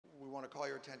to call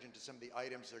your attention to some of the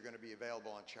items that are going to be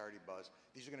available on Charity Buzz.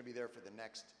 These are going to be there for the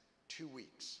next 2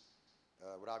 weeks.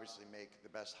 Would obviously make the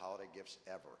best holiday gifts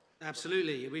ever.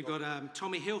 Absolutely. We've got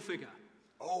Tommy Hilfiger.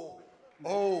 Oh,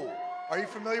 are you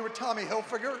familiar with Tommy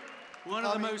Hilfiger? One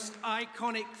of the most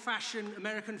iconic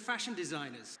American fashion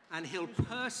designers. And he'll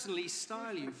personally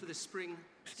style you for the spring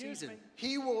season.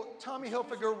 Tommy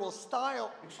Hilfiger will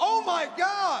style. Oh my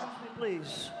God!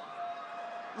 Please.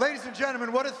 Ladies and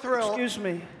gentlemen, what a thrill. Excuse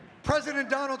me. President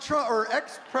Donald Trump,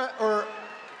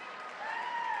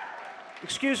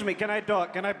 Excuse me, can I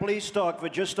talk? Can I please talk for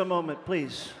just a moment,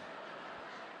 please?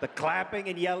 The clapping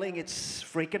and yelling, it's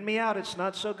freaking me out. It's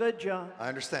not so good, John. I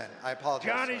understand. I apologize.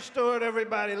 Johnny Stewart,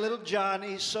 everybody. Little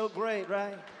Johnny's so great,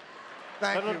 right?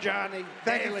 Thank Little you. Johnny.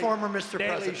 Thank you, former Mr.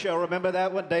 Daily President. Show. Remember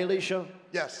that one, Daily Show?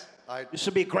 Yes. Used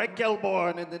to be Greg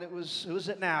Gilborn, and then it was, who is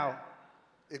it now?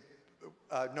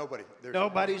 Nobody.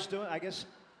 Nobody's doing, I guess,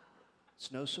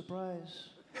 it's no surprise.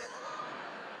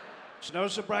 It's no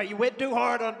surprise. You went too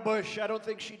hard on Bush. I don't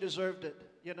think she deserved it,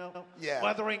 you know? Yeah.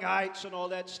 Wuthering Heights and all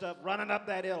that stuff. Running up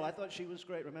that hill. I thought she was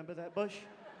great. Remember that, Bush?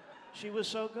 She was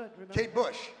so good. Remember? Kate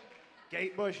Bush.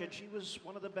 Kate Bush, and she was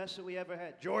one of the best that we ever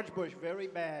had. George Bush, very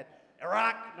bad.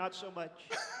 Iraq, not so much.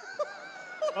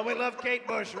 But we love Kate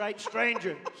Bush, right?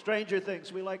 Stranger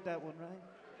Things. We like that one, right?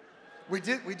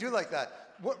 We do like that.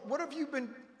 What have you been,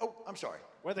 oh, I'm sorry.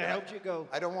 Where the hell did you go?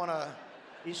 I don't want to.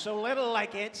 He's so little, I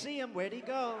can't see him. Where'd he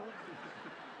go?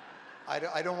 I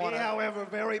don't want to. He, however,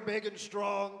 very big and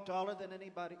strong, taller than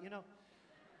anybody. You know,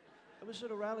 I was at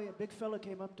a rally, a big fella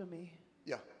came up to me.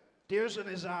 Yeah. Tears in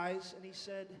his eyes, and he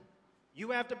said,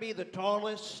 "You have to be the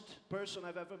tallest person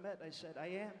I've ever met." I said, "I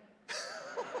am."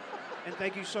 And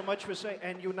thank you so much for saying,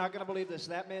 and you're not going to believe this,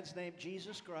 that man's name,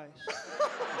 Jesus Christ.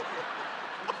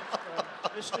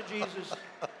 Mr. Jesus.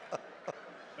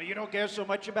 But you don't care so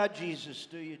much about Jesus,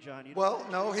 do you, John? Well,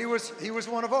 no, he was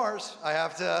one of ours. I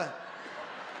have to,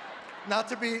 not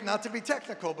to be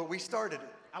technical, but we started it.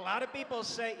 A lot of people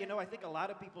say, you know, I think a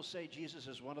lot of people say Jesus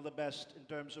is one of the best in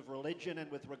terms of religion and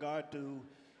with regard to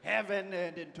heaven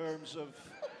and in terms of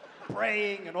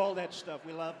praying and all that stuff.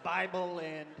 We love Bible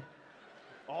and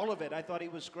all of it. I thought he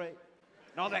was great.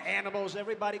 And all the animals,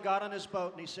 everybody got on his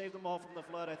boat and he saved them all from the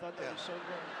flood. I thought that was so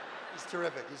great. He's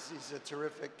terrific. He's a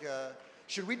terrific.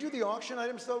 Should we do the auction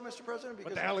items, though, Mr. President?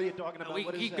 Because what the hell are you talking about? We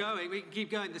can keep going. We can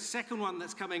keep going. The second one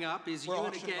that's coming up is you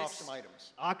and a guest. Off some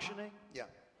items. Auctioning? Yeah.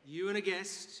 You and a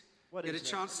guest get a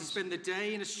chance to spend the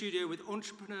day in a studio with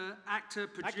entrepreneur, actor,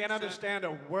 producer. I can't understand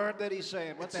a word that he's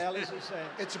saying. What the hell is he saying?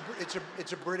 It's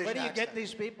a British Where do you accent. get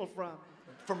these people from?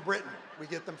 From Britain. We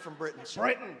get them from Britain,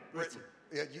 sir. Britain?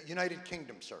 Yeah, United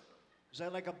Kingdom, sir. Is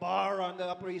that like a bar on the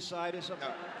Upper East Side or something?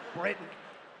 No. Britain.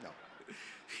 No.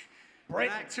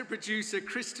 Britain. Actor-producer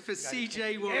Christopher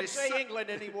C.J. You Wallace. can't say England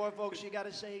anymore, folks. You got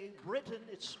to say Britain.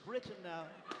 It's Britain now.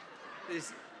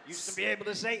 Used to be able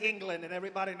to say England, and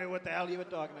everybody knew what the hell you were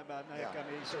talking about. Now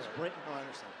he says Britain. No, I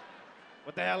understand.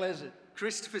 What the hell is it?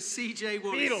 Christopher C.J.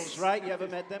 Wallace. Beatles, right? You ever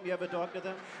met them? You ever talked to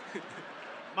them?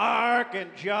 Mark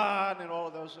and John and all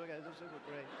of those guys. Those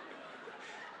were great.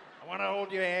 I want to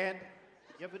hold your hand.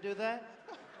 You ever do that?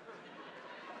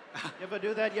 You ever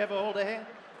do that? You ever hold a hand?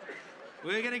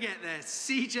 We're going to get there.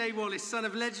 C.J. Wallace, son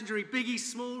of legendary Biggie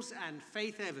Smalls and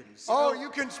Faith Evans. Oh,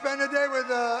 you can spend a day with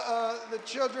the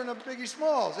children of Biggie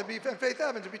Smalls and Faith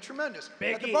Evans. It'd be tremendous.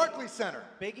 At the Barclays Center.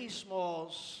 Biggie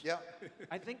Smalls. Yeah.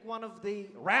 I think one of the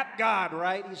rap god,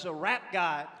 right? He's a rap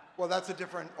god. Well, that's a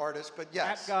different artist, but yes.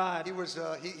 Rap god. He was.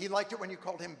 He liked it when you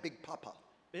called him Big Papa.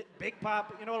 Big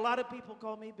Papa. You know, a lot of people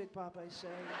call me Big Papa. I say.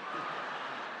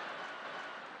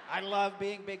 I love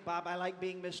being Big Papa. I like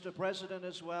being Mr. President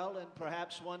as well, and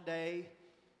perhaps one day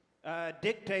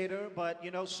dictator. But you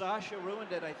know, Sasha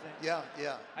ruined it. I think. Yeah.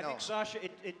 I think Sasha.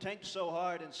 It tanked so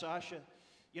hard, and Sasha.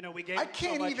 You know, we gave. I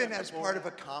can't even, as part of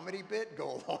a comedy bit,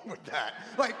 go along with that.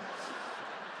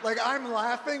 Like I'm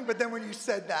laughing, but then when you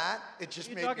said that, it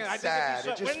just made me sad.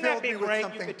 It just filled me with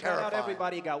something you could terrifying. Cut out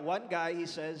everybody. You got one guy. He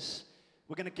says,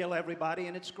 "We're going to kill everybody,"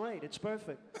 and it's great. It's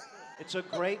perfect. It's a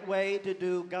great way to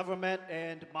do government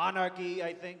and monarchy.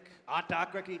 I think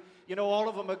autocracy. You know, all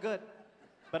of them are good,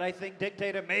 but I think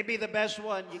dictator may be the best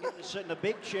one. You get to sit in a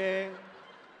big chair.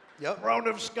 Yep. Throne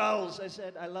of skulls. I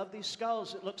said, I love these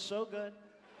skulls. It looks so good.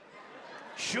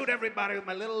 Shoot everybody with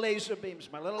my little laser beams,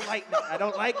 my little lightning. I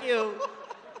don't like you.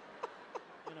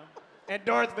 You know. And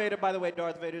Darth Vader, by the way,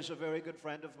 Darth Vader's a very good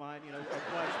friend of mine. You know,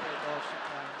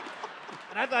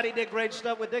 and I thought he did great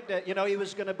stuff with dictator. You know, he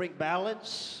was going to bring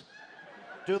balance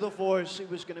to the Force. He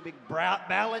was going to bring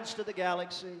balance to the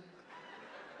galaxy.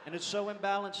 And it's so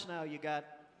imbalanced now. You got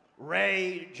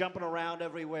Ray jumping around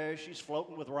everywhere. She's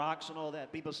floating with rocks and all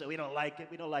that. People say, we don't like it.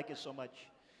 We don't like it so much.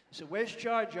 He said, where's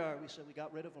Jar Jar? We said, we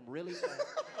got rid of him really fast.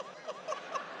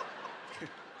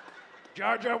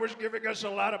 Jar Jar was giving us a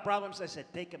lot of problems. I said,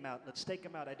 take him out. Let's take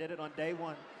him out. I did it on day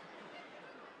one.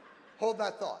 Hold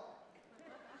that thought.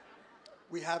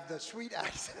 We have the sweet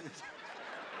accent.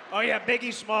 Oh, yeah,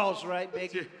 Biggie Smalls, right?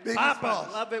 Biggie Papa.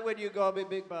 Smalls. Love it when you call me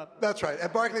Big Papa. That's right,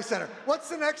 at Barclays Center. What's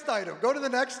the next item? Go to the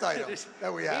next item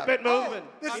that we have. Keep it moving.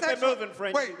 This Keep it moving,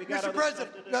 Frenchie. Wait, Mr.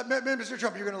 President, Mr.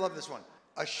 Trump, you're going to love this one.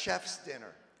 A chef's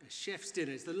dinner. A chef's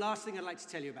dinner is the last thing I'd like to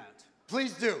tell you about.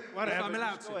 Please do. Whatever. If I'm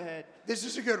allowed to. Go ahead. This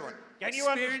is a good one. Can you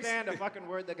understand a fucking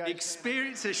word the guy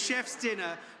Experience a chef's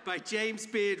dinner by James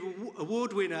Beard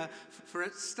Award winner for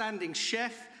Outstanding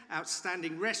Chef,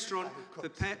 Outstanding Restaurant,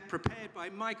 prepared by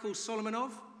Michael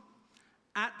Solomonov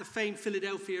at the famed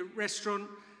Philadelphia restaurant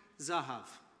Zahav.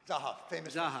 Zahav,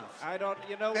 famous Zahav. I don't,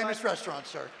 you know famous what? restaurant,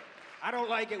 sir. I don't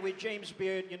like it with James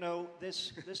Beard. You know,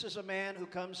 this is a man who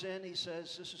comes in, he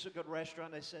says, this is a good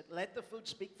restaurant. I said, let the food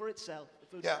speak for itself. The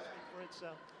food speak for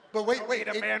itself. But wait,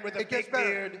 a man with a big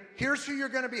beard. Here's who you're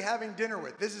going to be having dinner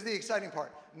with. This is the exciting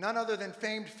part. None other than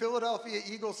famed Philadelphia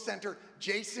Eagles center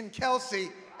Jason Kelce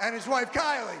and his wife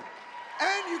Kylie.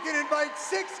 And you can invite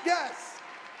 6 guests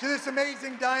to this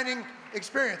amazing dining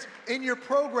experience. In your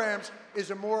programs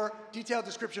is a more detailed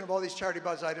description of all these Charity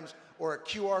Buzz items or a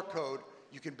QR code.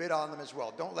 You can bid on them as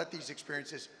well. Don't let these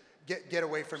experiences get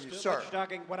away from you, sir. Much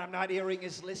talking. What I'm not hearing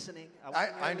is listening.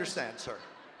 I understand, sir.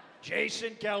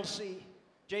 Jason Kelce.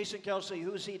 Jason Kelce,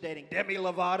 who's he dating? Demi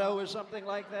Lovato or something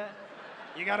like that?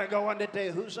 You got to go under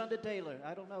Taylor. Who's under Taylor?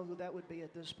 I don't know who that would be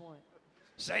at this point.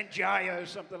 Sanjaya or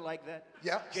something like that.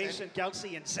 Yeah. Jason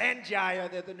Kelce and Sanjaya,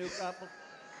 they're the new couple.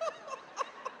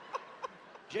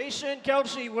 Jason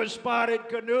Kelce was spotted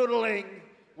canoodling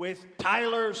with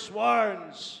Tyler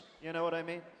Swarns. You know what I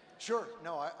mean? Sure.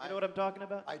 No, You know what I'm talking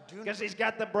about? I do. Because he's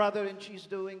got the brother and she's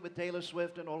doing with Taylor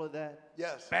Swift and all of that.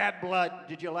 Yes. Bad Blood.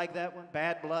 Did you like that one?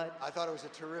 Bad Blood. I thought it was a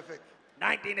terrific.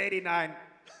 1989.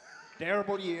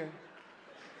 Terrible year.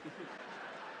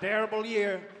 Terrible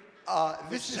year.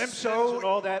 This is Simpsons so and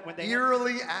all that when they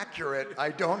eerily accurate. I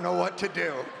don't know what to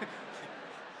do.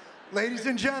 Ladies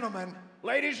and gentlemen.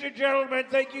 Ladies and gentlemen,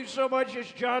 thank you so much.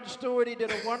 It's Jon Stewart. He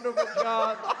did a wonderful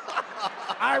job.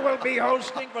 I will be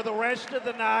hosting for the rest of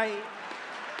the night.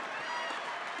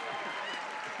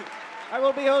 I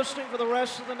will be hosting for the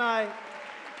rest of the night.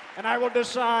 And I will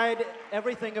decide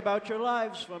everything about your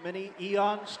lives for many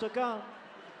eons to come.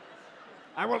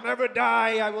 I will never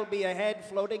die. I will be a head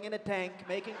floating in a tank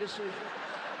making decisions.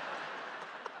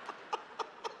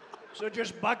 So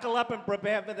just buckle up and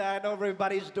prepare for that. I know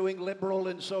everybody's doing liberal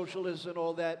and socialist and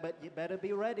all that, but you better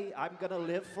be ready. I'm going to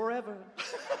live forever.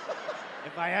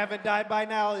 If I haven't died by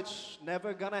now, it's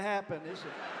never going to happen, is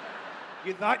it?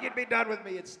 You thought you'd be done with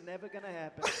me. It's never going to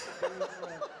happen.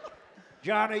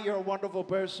 Johnny, you're a wonderful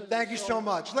person. Thank you so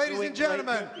much. Ladies and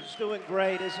gentlemen. He's doing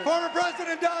great, isn't he? Former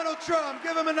President Donald Trump.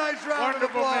 Give him a nice round of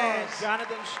Wonderful applause. man,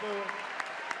 Jonathan Stewart.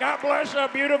 God bless our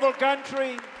beautiful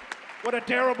country. What a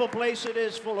terrible place it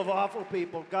is, full of awful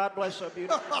people. God bless our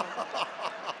beautiful country.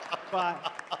 Bye.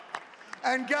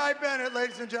 And Guy Bennett,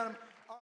 ladies and gentlemen.